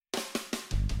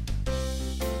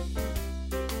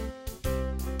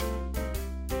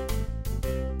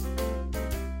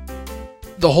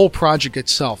The whole project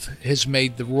itself has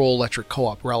made the Rural Electric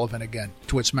Co-op relevant again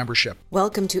to its membership.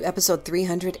 Welcome to episode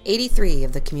 383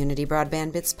 of the Community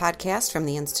Broadband Bits podcast from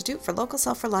the Institute for Local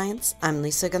Self-Reliance. I'm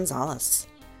Lisa Gonzalez.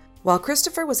 While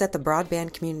Christopher was at the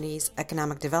Broadband Community's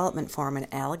Economic Development Forum in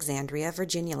Alexandria,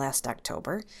 Virginia last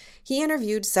October, he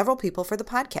interviewed several people for the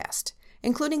podcast,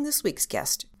 including this week's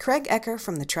guest, Craig Ecker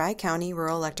from the Tri-County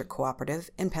Rural Electric Cooperative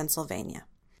in Pennsylvania.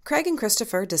 Craig and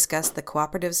Christopher discussed the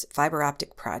cooperative's fiber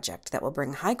optic project that will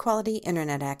bring high-quality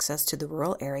internet access to the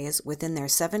rural areas within their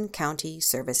 7-county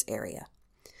service area.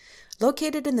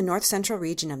 Located in the north-central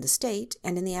region of the state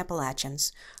and in the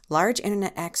Appalachians, large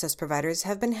internet access providers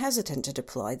have been hesitant to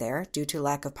deploy there due to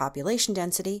lack of population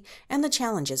density and the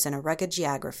challenges in a rugged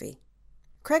geography.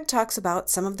 Craig talks about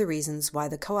some of the reasons why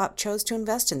the co-op chose to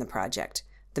invest in the project,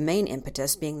 the main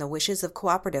impetus being the wishes of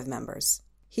cooperative members.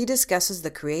 He discusses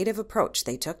the creative approach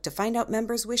they took to find out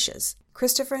members' wishes.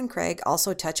 Christopher and Craig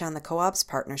also touch on the co-op's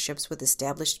partnerships with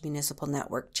established municipal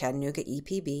network Chattanooga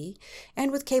EPB and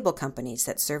with cable companies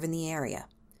that serve in the area.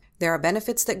 There are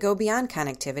benefits that go beyond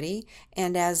connectivity,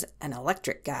 and as an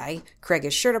electric guy, Craig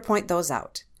is sure to point those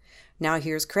out. Now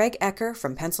here's Craig Ecker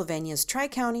from Pennsylvania's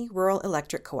Tri-County Rural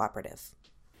Electric Cooperative.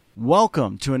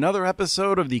 Welcome to another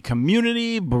episode of the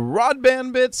Community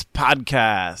Broadband Bits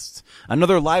podcast.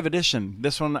 Another live edition,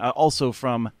 this one also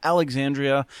from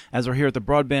Alexandria, as we're here at the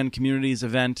Broadband Communities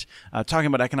event talking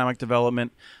about economic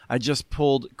development. I just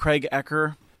pulled Craig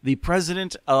Ecker, the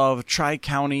president of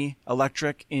Tri-County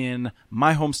Electric in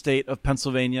my home state of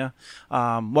Pennsylvania.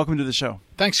 Welcome to the show.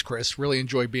 Thanks, Chris. Really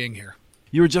enjoy being here.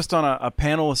 You were just on a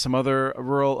panel with some other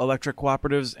rural electric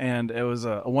cooperatives, and it was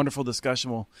a wonderful discussion.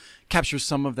 We'll capture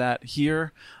some of that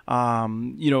here.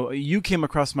 You came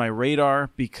across my radar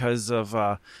because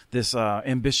of this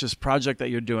ambitious project that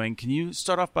you're doing. Can you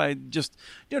start off by just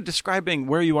describing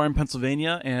where you are in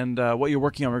Pennsylvania and what you're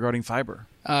working on regarding fiber?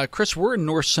 Chris, we're in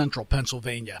north central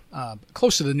Pennsylvania,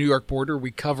 close to the New York border.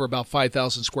 We cover about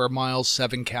 5,000 square miles,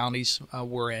 7 counties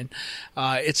we're in.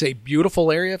 It's a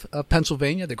beautiful area of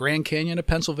Pennsylvania. The Grand Canyon of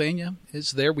Pennsylvania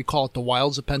is there. We call it the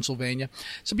Wilds of Pennsylvania.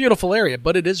 It's a beautiful area,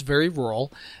 but it is very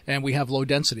rural, and we have low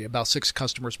density, about 6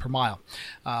 customers per mile.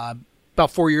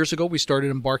 About 4 years ago, we started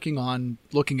embarking on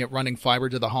looking at running fiber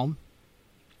to the home.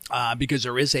 Because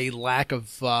there is a lack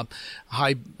of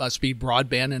high-speed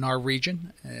broadband in our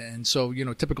region. And so,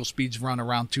 typical speeds run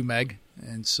around 2 meg.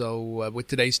 And so with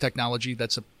today's technology,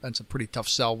 that's a pretty tough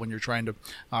sell when you're trying to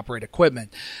operate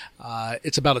equipment.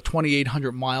 It's about a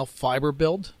 2,800-mile fiber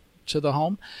build to the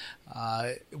home.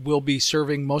 We'll be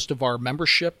serving most of our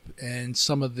membership and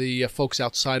some of the folks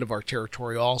outside of our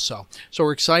territory also. So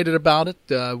we're excited about it.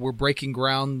 We're breaking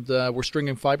ground. We're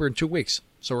stringing fiber in 2 weeks.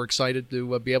 So we're excited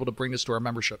to be able to bring this to our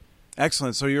membership.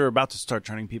 Excellent. So you're about to start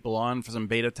turning people on for some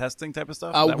beta testing type of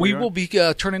stuff? We will be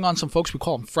turning on some folks. We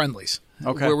call them friendlies.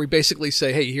 Okay. Where we basically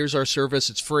say, hey, here's our service.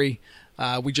 It's free.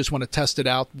 We just want to test it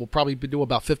out. We'll probably do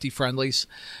about 50 friendlies.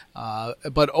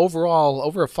 But overall,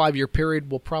 over a 5-year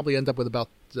period, we'll probably end up with about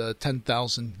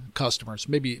 10,000 customers,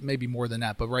 maybe more than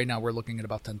that. But right now we're looking at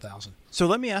about 10,000. So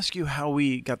let me ask you how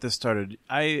we got this started.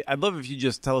 I'd love if you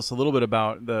just tell us a little bit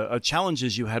about the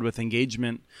challenges you had with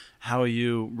engagement, how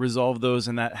you resolved those,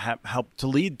 and that helped to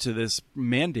lead to this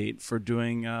mandate for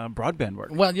doing broadband work.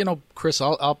 Well, Chris,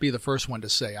 I'll be the first one to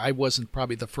say I wasn't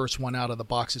probably the first one out of the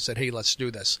box that said, hey, let's do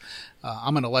this.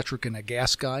 I'm an electric and a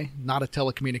gas guy, not a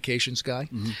telecommunications guy.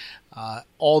 Mm-hmm.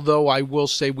 Although I will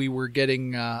say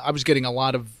I was getting a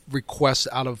lot of requests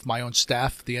out of my own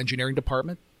staff, the engineering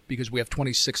department, because we have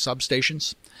 26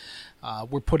 substations.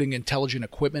 We're putting intelligent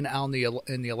equipment out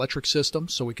in the electric system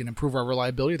so we can improve our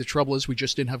reliability. The trouble is we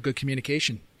just didn't have good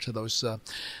communication to those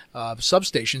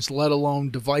substations, let alone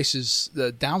devices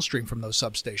downstream from those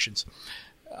substations.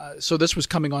 So this was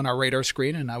coming on our radar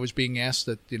screen, and I was being asked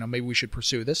that maybe we should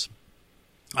pursue this.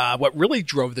 What really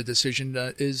drove the decision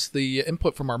is the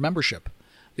input from our membership,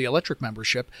 the electric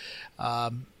membership,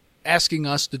 asking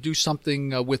us to do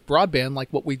something with broadband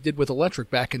like what we did with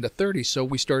electric back in the 30s. So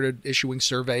we started issuing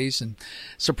surveys, and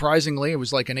surprisingly, it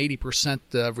was like an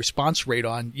 80% response rate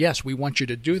on, yes, we want you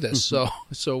to do this.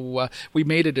 Mm-hmm. So we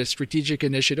made it a strategic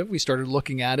initiative. We started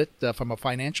looking at it from a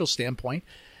financial standpoint.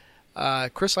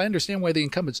 Chris, I understand why the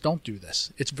incumbents don't do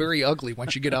this. It's very ugly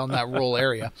once you get out in that rural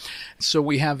area. So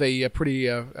we have a pretty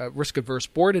risk-averse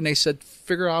board, and they said,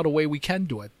 figure out a way we can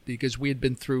do it, because we had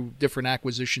been through different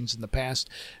acquisitions in the past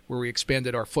where we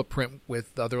expanded our footprint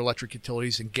with other electric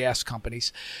utilities and gas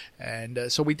companies. And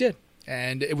so we did.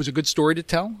 And it was a good story to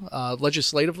tell.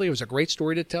 Legislatively, it was a great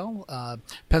story to tell.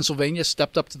 Pennsylvania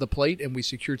stepped up to the plate, and we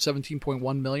secured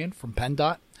 $17.1 million from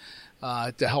PennDOT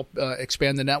to help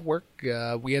expand the network.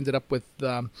 We ended up with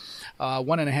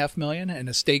 $1.5 million in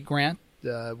a state grant.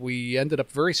 We ended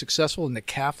up very successful in the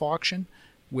CAF auction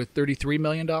with $33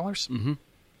 million. Mm-hmm.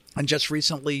 And just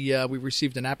recently, we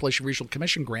received an Appalachian Regional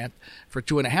Commission grant for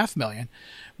 $2.5 million,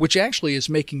 which actually is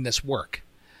making this work.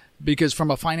 Because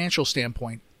from a financial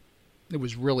standpoint, it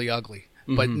was really ugly.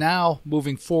 Mm-hmm. But now,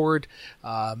 moving forward,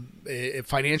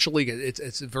 financially,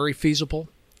 it's very feasible.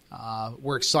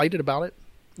 We're excited about it.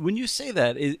 When you say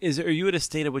that, are you at a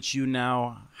state at which you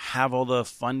now have all the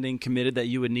funding committed that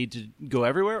you would need to go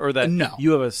everywhere? Or that No.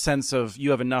 You have a sense of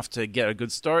you have enough to get a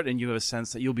good start and you have a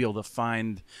sense that you'll be able to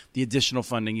find the additional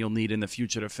funding you'll need in the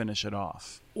future to finish it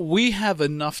off? We have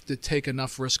enough to take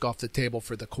enough risk off the table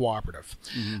for the cooperative.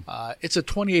 Mm-hmm. It's a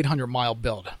 2,800-mile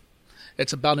build.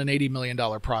 It's about an $80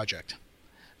 million project.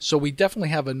 So we definitely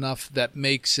have enough that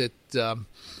makes it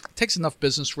takes enough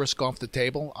business risk off the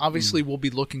table. Obviously, we'll be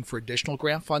looking for additional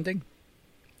grant funding,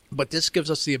 but this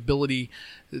gives us the ability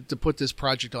to put this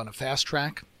project on a fast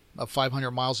track of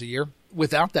 500 miles a year.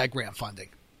 Without that grant funding,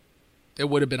 it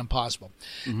would have been impossible.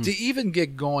 Mm-hmm. To even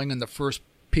get going in the first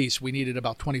piece, we needed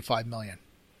about $25 million.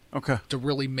 Okay. To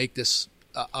really make this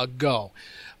a go.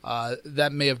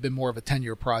 That may have been more of a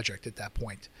 10-year project at that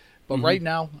point. But mm-hmm. right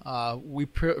now, we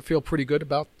feel pretty good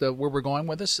about where we're going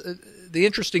with this. The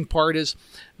interesting part is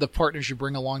the partners you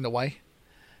bring along the way.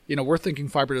 You know, we're thinking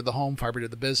fiber to the home, fiber to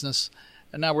the business,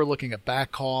 and now we're looking at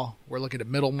backhaul. We're looking at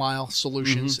middle mile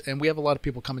solutions, mm-hmm. and we have a lot of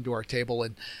people coming to our table,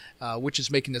 and which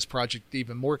is making this project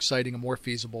even more exciting and more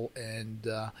feasible.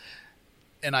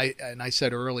 And I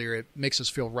said earlier, it makes us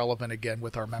feel relevant again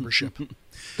with our membership.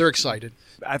 They're excited.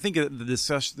 I think the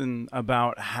discussion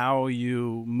about how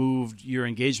you moved your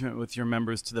engagement with your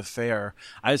members to the fair,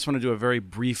 I just want to do a very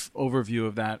brief overview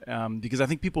of that because I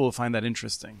think people will find that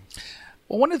interesting.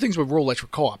 Well, one of the things with rural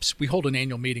electric co-ops, we hold an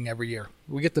annual meeting every year.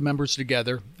 We get the members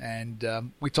together,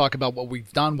 and we talk about what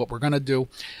we've done, what we're going to do.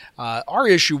 Our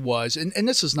issue was, and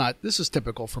this is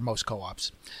typical for most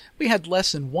co-ops, we had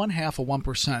less than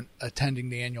 0.5% attending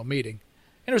the annual meeting,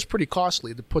 and it was pretty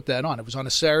costly to put that on. It was on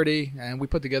a Saturday, and we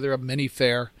put together a mini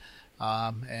fair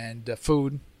and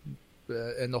food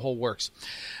and the whole works.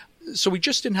 So we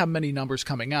just didn't have many numbers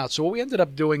coming out. So what we ended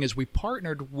up doing is we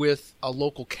partnered with a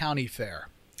local county fair.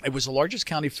 It was the largest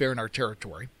county fair in our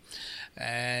territory,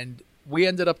 and we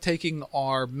ended up taking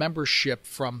our membership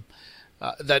from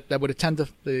that would attend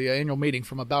the annual meeting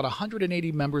from about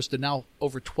 180 members to now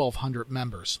over 1,200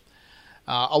 members.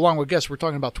 Along with guests, we're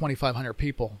talking about 2,500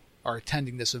 people are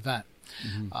attending this event.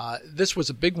 Mm-hmm. This was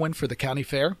a big win for the county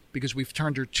fair because we've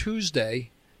turned our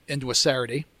Tuesday into a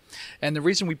Saturday, and the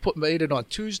reason we made it on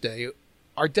Tuesday,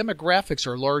 our demographics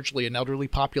are largely an elderly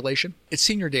population. It's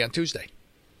Senior Day on Tuesday,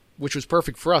 which was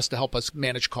perfect for us to help us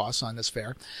manage costs on this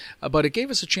fair. But it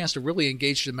gave us a chance to really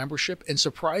engage the membership. And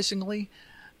surprisingly,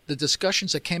 the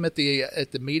discussions that came at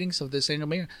the meetings of this annual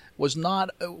meeting was not,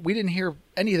 we didn't hear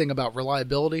anything about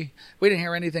reliability. We didn't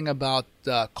hear anything about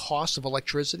cost of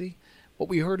electricity. What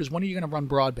we heard is, when are you going to run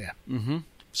broadband? Mm-hmm.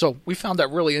 So we found that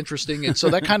really interesting. And so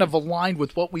that kind of aligned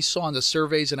with what we saw in the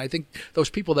surveys. And I think those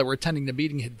people that were attending the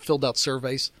meeting had filled out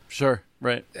surveys. Sure,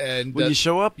 right. And when you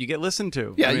show up, you get listened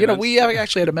to. Yeah, we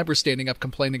actually had a member standing up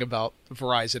complaining about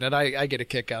Verizon. And I get a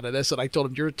kick out of this. And I told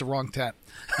him, you're at the wrong tent.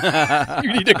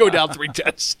 You need to go down 3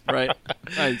 tents. Right.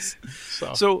 Nice.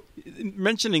 So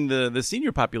mentioning the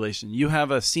senior population, you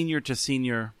have a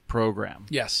senior-to-senior program.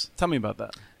 Yes. Tell me about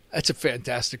that. It's a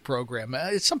fantastic program.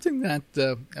 It's something that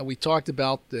we talked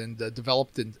about and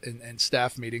developed in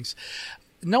staff meetings.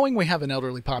 Knowing we have an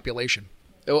elderly population,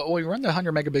 when we run the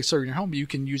 100 megabit server in your home, you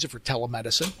can use it for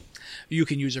telemedicine. You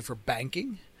can use it for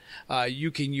banking. You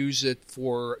can use it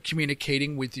for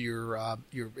communicating with your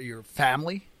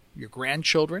family, your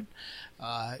grandchildren.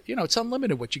 It's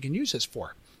unlimited what you can use this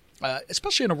for,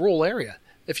 especially in a rural area.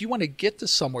 If you want to get to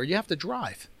somewhere, you have to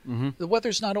drive. Mm-hmm. The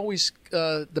weather's not always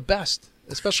the best,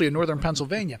 especially in northern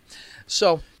Pennsylvania.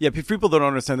 So yeah, for people that don't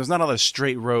understand, there's not a lot of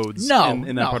straight roads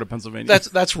in that part of Pennsylvania.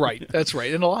 That's right. That's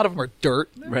right. And a lot of them are dirt.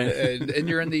 Right. And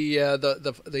you're in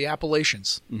the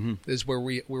Appalachians mm-hmm. is where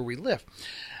we live.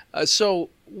 So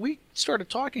we started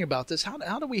talking about this.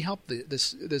 How do we help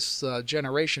this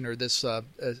generation or this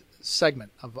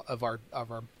segment of our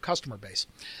customer base?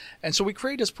 And so we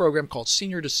created this program called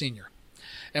Senior to Senior.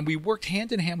 And we worked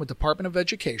hand in hand with the Department of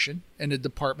Education and the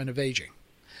Department of Aging,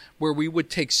 where we would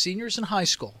take seniors in high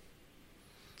school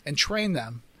and train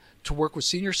them to work with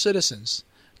senior citizens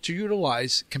to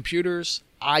utilize computers,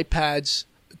 iPads,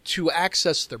 to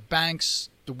access their banks,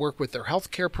 to work with their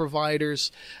healthcare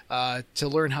providers, to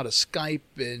learn how to Skype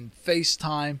and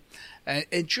FaceTime,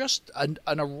 and just an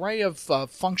array of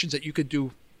functions that you could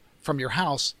do from your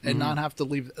house and not have to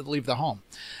leave the home.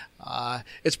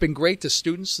 It's been great. The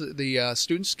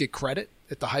students get credit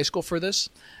at the high school for this.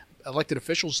 Elected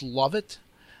officials love it.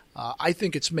 I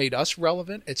think it's made us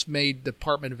relevant. It's made the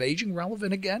Department of Aging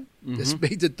relevant again. It's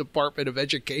made the Department of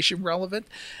Education relevant.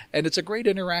 And it's a great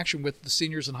interaction with the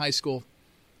seniors in high school,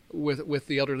 with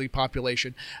the elderly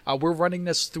population. We're running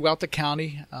this throughout the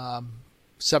county,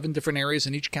 7 different areas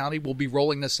in each county. We'll be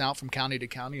rolling this out from county to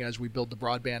county as we build the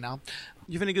broadband out.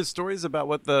 You have any good stories about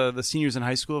what the seniors in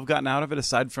high school have gotten out of it,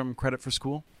 aside from credit for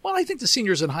school? Well, I think the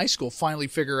seniors in high school finally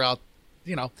figure out,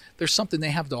 there's something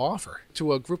they have to offer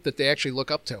to a group that they actually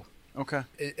look up to. Okay.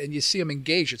 And you see them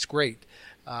engage. It's great.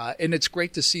 And it's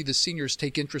great to see the seniors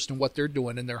take interest in what they're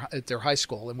doing at their high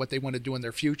school and what they want to do in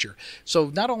their future.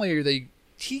 So not only are they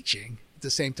teaching at the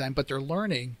same time, but they're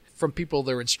learning from people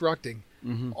they're instructing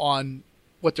on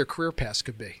what their career paths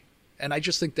could be. And I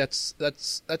just think that's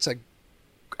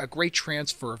a great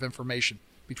transfer of information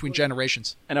between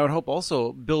generations. And I would hope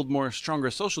also build more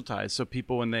stronger social ties, so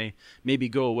people, when they maybe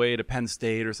go away to Penn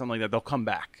State or something like that, they'll come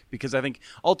back. Because I think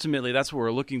ultimately that's what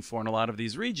we're looking for in a lot of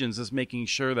these regions, is making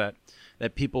sure that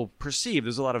people perceive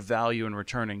there's a lot of value in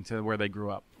returning to where they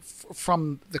grew up.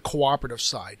 From the cooperative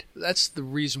side, that's the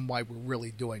reason why we're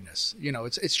really doing this.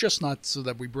 It's just not so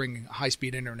that we bring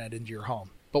high-speed internet into your home,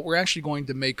 but we're actually going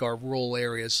to make our rural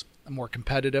areas more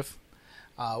competitive.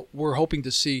 We're hoping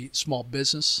to see small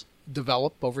business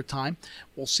develop over time.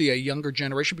 We'll see a younger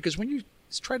generation, because when you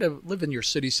try to live in your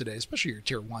cities today, especially your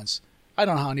tier ones, I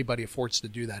don't know how anybody affords to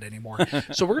do that anymore.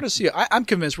 So we're going to see, I'm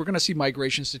convinced we're going to see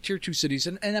migrations to tier 2 cities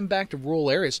and then back to rural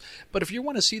areas. But if you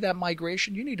want to see that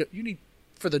migration, you need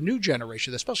for the new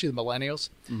generation, especially the millennials,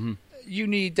 you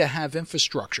need to have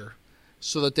infrastructure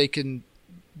so that they can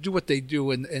do what they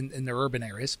do in their urban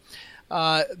areas.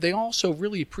 They also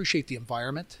really appreciate the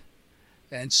environment.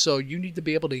 And so you need to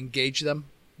be able to engage them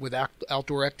with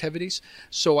outdoor activities.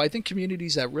 So I think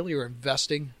communities that really are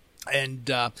investing in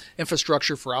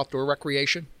infrastructure for outdoor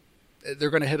recreation, they're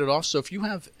going to hit it off. So if you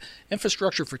have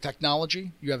infrastructure for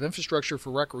technology, you have infrastructure for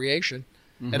recreation,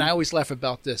 and I always laugh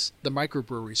about this, the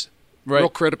microbreweries. Real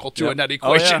critical too in that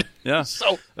equation. Oh, yeah.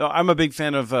 So I'm a big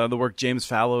fan of the work James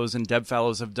Fallows and Deb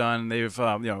Fallows have done. They've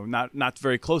not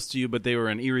very close to you, but they were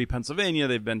in Erie, Pennsylvania.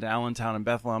 They've been to Allentown and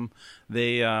Bethlehem.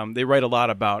 They write a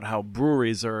lot about how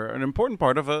breweries are an important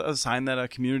part of a sign that a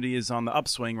community is on the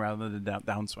upswing rather than the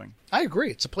downswing. I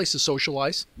agree. It's a place to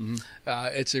socialize.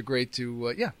 It's a great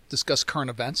to discuss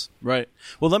current events. Right.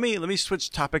 Well, let me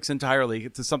switch topics entirely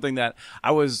to something that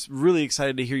I was really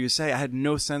excited to hear you say. I had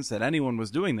no sense that anyone was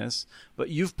doing this, but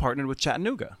you've partnered with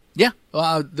Chattanooga. Yeah,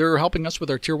 they're helping us with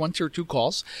our Tier 1, Tier 2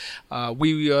 calls.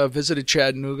 We visited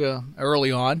Chattanooga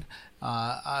early on.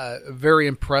 Very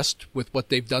impressed with what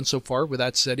they've done so far with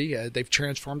that city. They've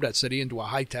transformed that city into a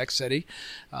high-tech city.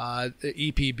 The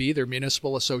EPB, their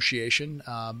municipal association,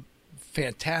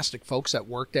 fantastic folks that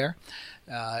work there.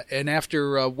 And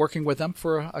after working with them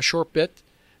for a short bit,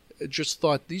 just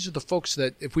thought these are the folks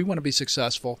that if we want to be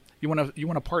successful, you want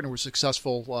to partner with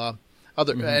successful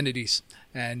other entities.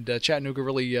 And Chattanooga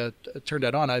really turned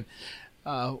that on.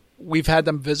 We've had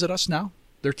them visit us now.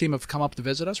 Their team have come up to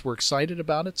visit us. We're excited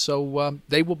about it. So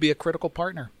they will be a critical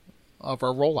partner of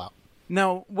our rollout.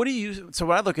 Now, so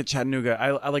when I look at Chattanooga,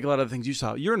 I like a lot of the things you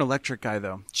saw. You're an electric guy,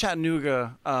 though.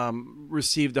 Chattanooga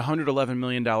received $111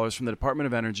 million from the Department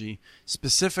of Energy,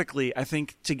 specifically, I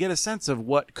think, to get a sense of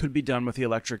what could be done with the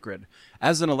electric grid.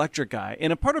 As an electric guy,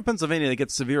 in a part of Pennsylvania that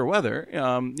gets severe weather,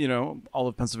 all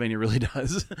of Pennsylvania really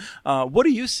does. What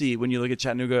do you see when you look at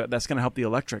Chattanooga that's going to help the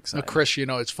electric side? Chris,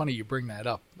 it's funny you bring that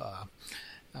up.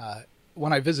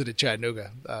 When I visited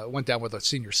Chattanooga, went down with a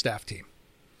senior staff team.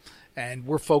 And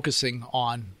we're focusing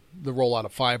on the rollout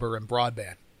of fiber and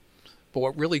broadband. But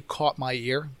what really caught my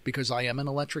ear, because I am an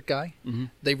electric guy,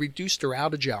 they reduced their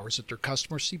outage hours that their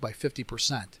customers see by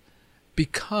 50%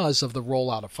 because of the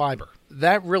rollout of fiber.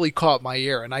 That really caught my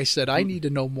ear, and I said, I need to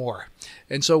know more.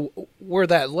 And so where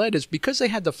that led is because they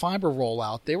had the fiber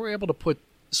rollout, they were able to put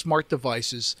smart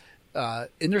devices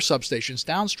in their substations,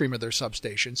 downstream of their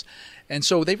substations. And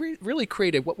so they really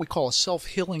created what we call a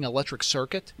self-healing electric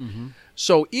circuit.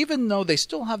 So even though they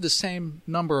still have the same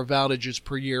number of outages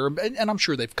per year, and I'm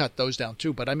sure they've cut those down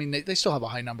too, but I mean, they still have a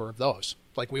high number of those,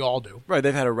 like we all do. Right,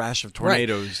 they've had a rash of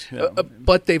tornadoes. Right. Yeah.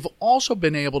 But they've also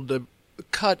been able to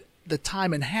cut the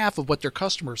time in half of what their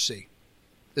customers see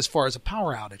as far as a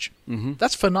power outage.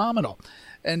 That's phenomenal.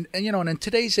 And in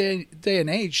today's day and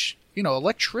age,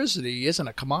 electricity isn't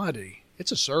a commodity.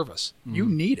 It's a service. You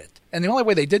need it. And the only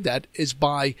way they did that is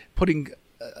by putting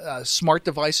smart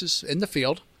devices in the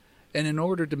field. And in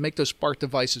order to make those smart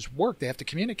devices work, they have to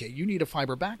communicate. You need a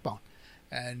fiber backbone.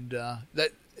 And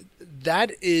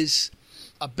that is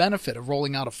a benefit of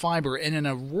rolling out a fiber. And in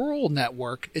a rural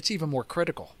network, it's even more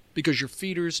critical because your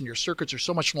feeders and your circuits are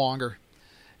so much longer.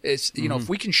 It's, you know, if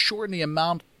we can shorten the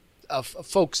amount of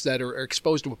folks that are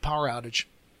exposed to a power outage,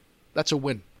 that's a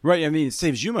win. Right. I mean, it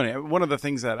saves you money. One of the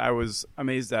things that I was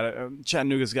amazed at,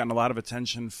 Chattanooga's gotten a lot of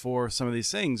attention for some of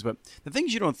these things, but the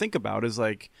things you don't think about is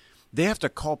like, they have to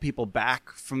call people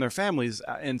back from their families,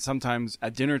 and sometimes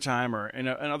at dinner time or in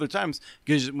other times,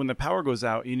 because when the power goes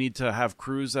out, you need to have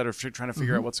crews that are trying to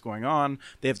figure out what's going on.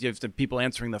 You have to people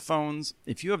answering the phones.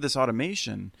 If you have this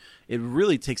automation, it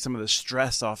really takes some of the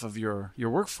stress off of your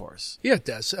workforce. Yeah, it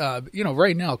does. You know,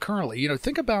 right now, currently, you know,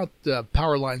 think about the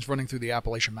power lines running through the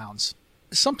Appalachian Mountains.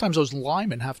 Sometimes those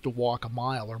linemen have to walk a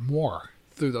mile or more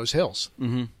through those hills.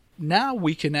 Now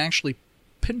we can actually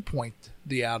pinpoint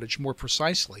the outage more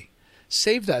precisely.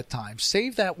 Save that time,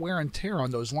 save that wear and tear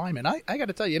on those linemen. I got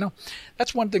to tell you, you know,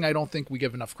 that's one thing I don't think we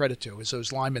give enough credit to is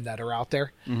those linemen that are out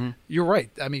there. You're right.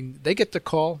 I mean, they get to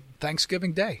call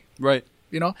Thanksgiving Day. Right.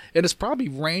 You know, and it's probably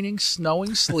raining,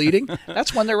 snowing, sleeting.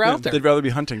 That's when they're out there. They'd rather be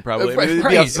hunting, probably. Right, They'd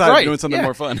be outside doing something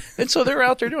more fun. And so they're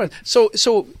out there doing it.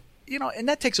 So you know, and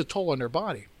that takes a toll on their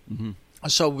body.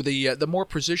 So the more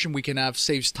precision we can have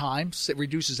saves time, it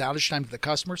reduces outage time to the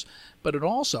customers, but it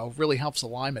also really helps the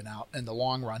linemen out in the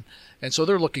long run. And so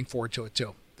they're looking forward to it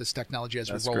too, this technology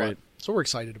as we roll out. So we're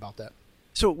excited about that.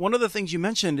 So one of the things you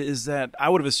mentioned is that I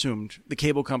would have assumed the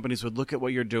cable companies would look at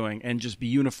what you're doing and just be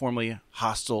uniformly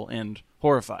hostile and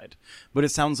horrified. But it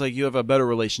sounds like you have a better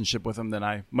relationship with them than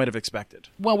I might have expected.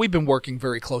 Well, we've been working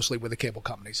very closely with the cable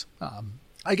companies.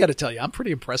 I got to tell you, I'm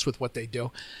pretty impressed with what they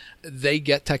do. They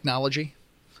get technology.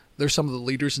 They're some of the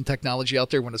leaders in technology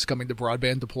out there when it's coming to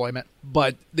broadband deployment.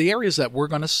 But the areas that we're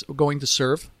going to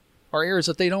serve are areas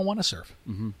that they don't want to serve.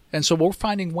 And so we're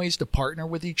finding ways to partner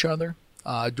with each other,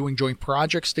 doing joint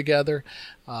projects together,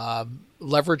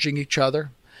 leveraging each other.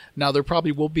 Now, there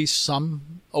probably will be some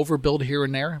overbuild here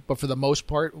and there, but for the most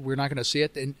part, we're not going to see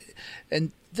it.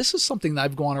 And this is something that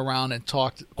I've gone around and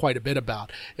talked quite a bit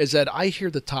about, is that I hear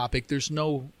the topic, there's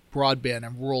no broadband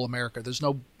in rural America. There's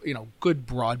no, you know, good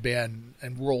broadband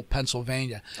in rural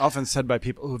Pennsylvania. Often said by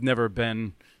people who've never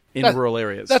been in rural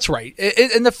areas. That's right.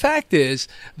 And the fact is,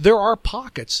 there are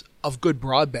pockets of good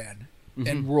broadband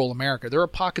in rural America. There are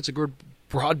pockets of good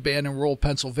broadband in rural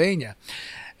Pennsylvania.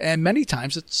 And many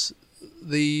times it's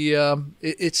the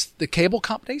cable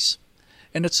companies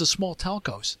and it's the small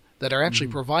telcos that are actually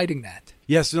providing that.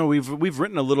 Yes, no, we've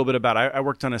written a little bit about it. I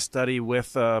worked on a study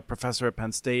with a professor at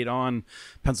Penn State on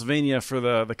Pennsylvania for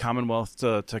the Commonwealth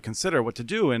to consider what to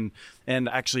do. And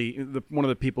actually, one of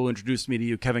the people who introduced me to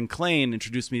you, Kevin Klain,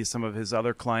 introduced me to some of his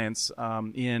other clients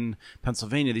in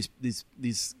Pennsylvania.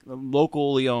 These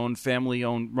locally owned, family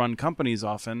owned run companies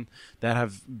often that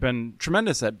have been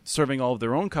tremendous at serving all of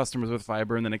their own customers with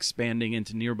fiber and then expanding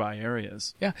into nearby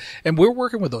areas. Yeah, and we're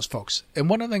working with those folks. And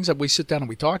one of the things that we sit down and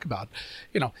we talk about,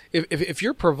 you know, if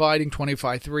you're providing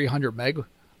 300 meg,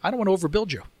 I don't want to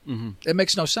overbuild you. It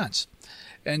makes no sense.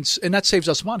 And that saves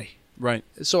us money. Right.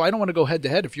 So I don't want to go head to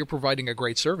head if you're providing a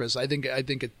great service. I think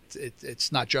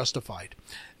it's not justified.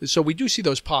 So we do see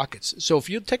those pockets. So if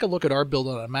you take a look at our build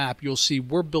on a map, you'll see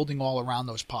we're building all around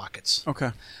those pockets. Okay.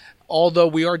 Although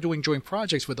we are doing joint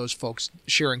projects with those folks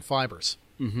sharing fibers.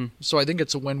 So I think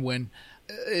it's a win-win.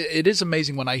 It is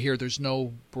amazing when I hear there's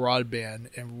no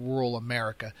broadband in rural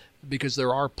America because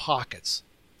there are pockets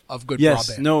of good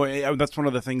broadband. No, that's one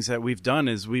of the things that we've done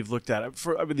is we've looked at it.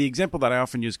 For the example that I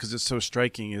often use because it's so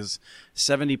striking is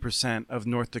 70% of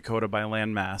North Dakota by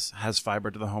land mass has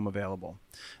fiber to the home available.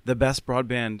 The best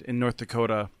broadband in North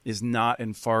Dakota is not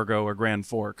in Fargo or Grand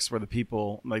Forks, where the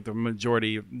people, like the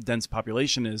majority dense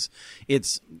population is.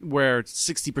 It's where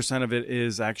 60% of it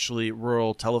is actually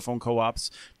rural telephone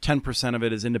co-ops, 10% of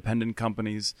it is independent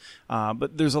companies.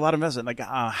 But there's a lot of investment. Like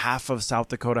half of South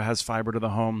Dakota has fiber to the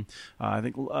home. I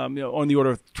think on the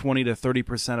order of 20 to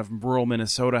 30% of rural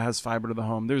Minnesota has fiber to the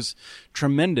home. There's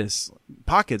tremendous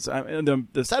pockets.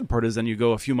 The sad part is then you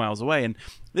go a few miles away, and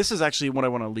this is actually what I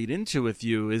want to lead into with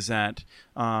you is that,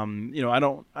 you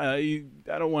don't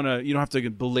have to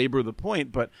belabor the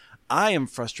point, but I am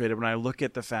frustrated when I look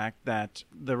at the fact that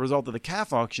the result of the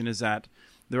CAF auction is that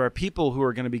there are people who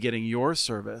are going to be getting your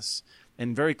service,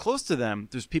 and very close to them,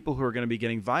 there's people who are going to be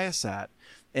getting Viasat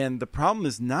And the problem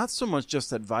is not so much just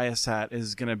that Viasat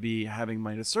is going to be having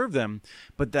money to serve them,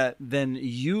 but that then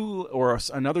you or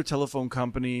another telephone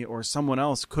company or someone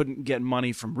else couldn't get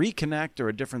money from Reconnect or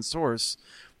a different source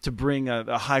to bring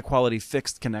a high-quality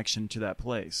fixed connection to that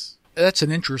place. That's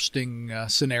an interesting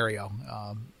scenario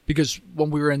because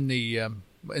when we were in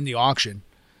the auction,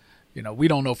 we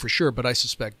don't know for sure, but I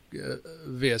suspect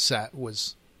Viasat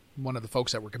was one of the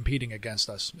folks that were competing against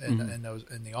us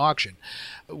in the auction.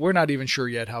 We're not even sure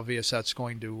yet how Viasat's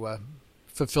going to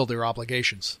fulfill their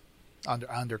obligations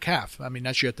under CAF. I mean,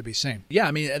 that's yet to be seen. Yeah,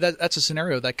 I mean, that's a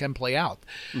scenario that can play out.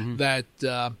 That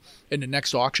in the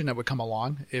next auction that would come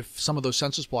along, if some of those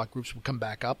census block groups would come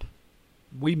back up,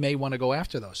 we may want to go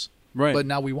after those. Right. But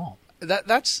now we won't.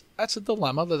 That's a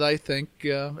dilemma that I think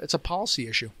it's a policy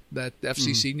issue that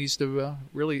FCC needs to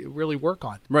really work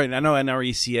on. Right. I know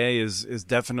NRECA is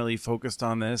definitely focused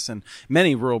on this, and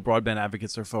many rural broadband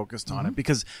advocates are focused on it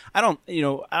because I don't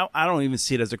even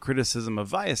see it as a criticism of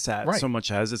Viasat so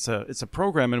much as it's a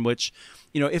program in which,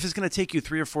 if it's going to take you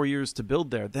 3 or 4 years to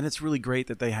build there, then it's really great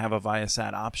that they have a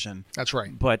Viasat option. That's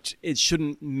right. But it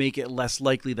shouldn't make it less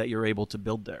likely that you're able to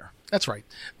build there. That's right.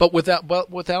 But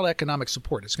without economic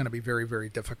support, it's going to be very, very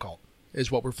difficult,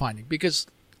 is what we're finding. Because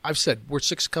I've said we're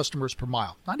 6 customers per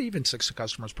mile, not even 6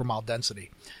 customers per mile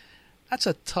density. That's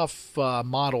a tough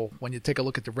model when you take a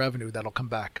look at the revenue that'll come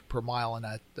back per mile on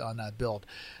that build.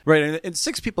 Right, and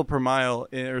 6 people per mile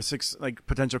or 6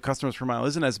 potential customers per mile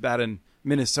isn't as bad in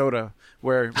Minnesota,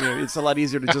 where it's a lot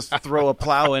easier to just throw a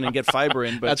plow in and get fiber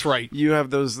in. But that's right. You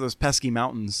have those pesky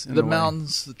mountains. The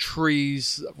mountains, the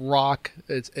trees, rock.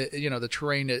 The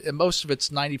terrain. And most of it's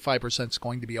 95% is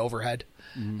going to be overhead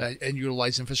and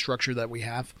utilize infrastructure that we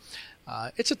have.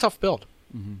 It's a tough build.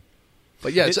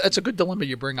 But yeah, it's a good dilemma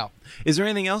you bring up. Is there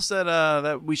anything else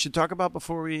that we should talk about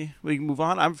before we move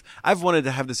on? I've wanted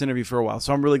to have this interview for a while,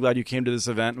 so I'm really glad you came to this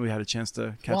event and we had a chance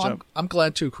to catch up. I'm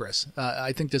glad too, Chris.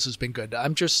 I think this has been good.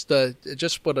 I'm just to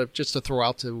throw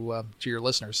out to your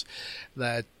listeners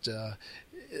that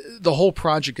the whole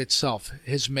project itself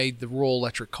has made the rural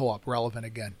electric co-op relevant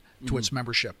again to its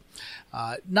membership.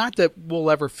 Not that we'll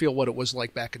ever feel what it was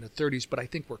like back in the 30s, but I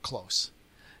think we're close.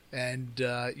 And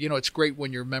it's great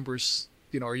when your members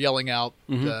are yelling out,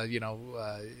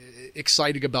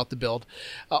 excited about the build.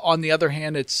 On the other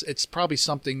hand, it's probably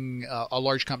something a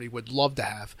large company would love to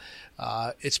have.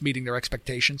 It's meeting their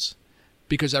expectations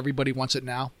because everybody wants it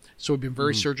now. So we've been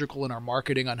very surgical in our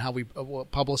marketing on how we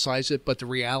publicize it. But the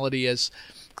reality is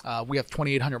we have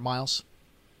 2,800 miles.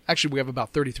 Actually, we have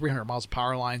about 3,300 miles of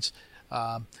power lines.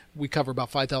 We cover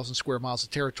about 5,000 square miles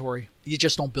of territory. You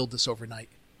just don't build this overnight.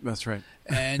 That's right.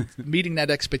 And meeting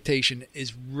that expectation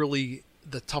is really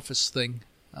the toughest thing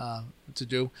to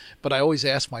do. But I always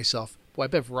ask myself, well, I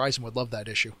bet Verizon would love that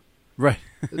issue. Right.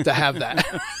 To have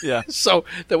that. Yeah. So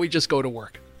that we just go to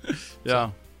work. Yeah.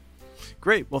 So.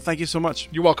 Great. Well, thank you so much.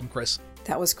 You're welcome, Chris.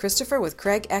 That was Christopher with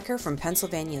Craig Ecker from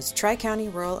Pennsylvania's Tri-County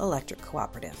Rural Electric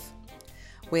Cooperative.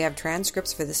 We have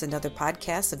transcripts for this and other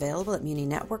podcasts available at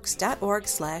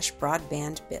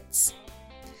muninetworks.org/broadbandbits.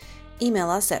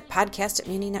 Email us at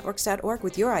podcast@muninetworks.org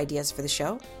with your ideas for the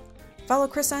show. Follow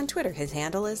Chris on Twitter. His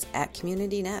handle is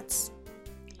 @CommunityNets.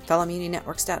 Follow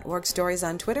muninetworks.org stories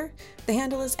on Twitter. The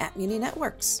handle is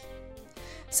 @muninetworks.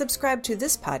 Subscribe to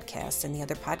this podcast and the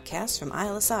other podcasts from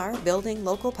ILSR, Building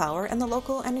Local Power, and the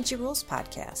Local Energy Rules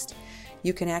podcast.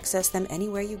 You can access them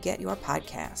anywhere you get your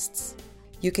podcasts.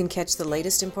 You can catch the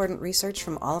latest important research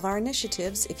from all of our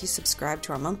initiatives if you subscribe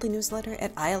to our monthly newsletter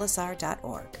at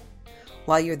ilsr.org.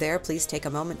 While you're there, please take a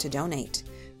moment to donate.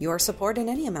 Your support in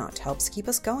any amount helps keep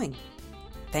us going.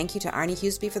 Thank you to Arnie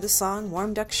Huseby for the song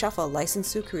Warm Duck Shuffle,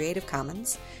 licensed through Creative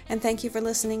Commons. And thank you for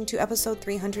listening to episode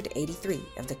 383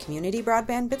 of the Community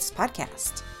Broadband Bits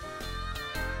podcast.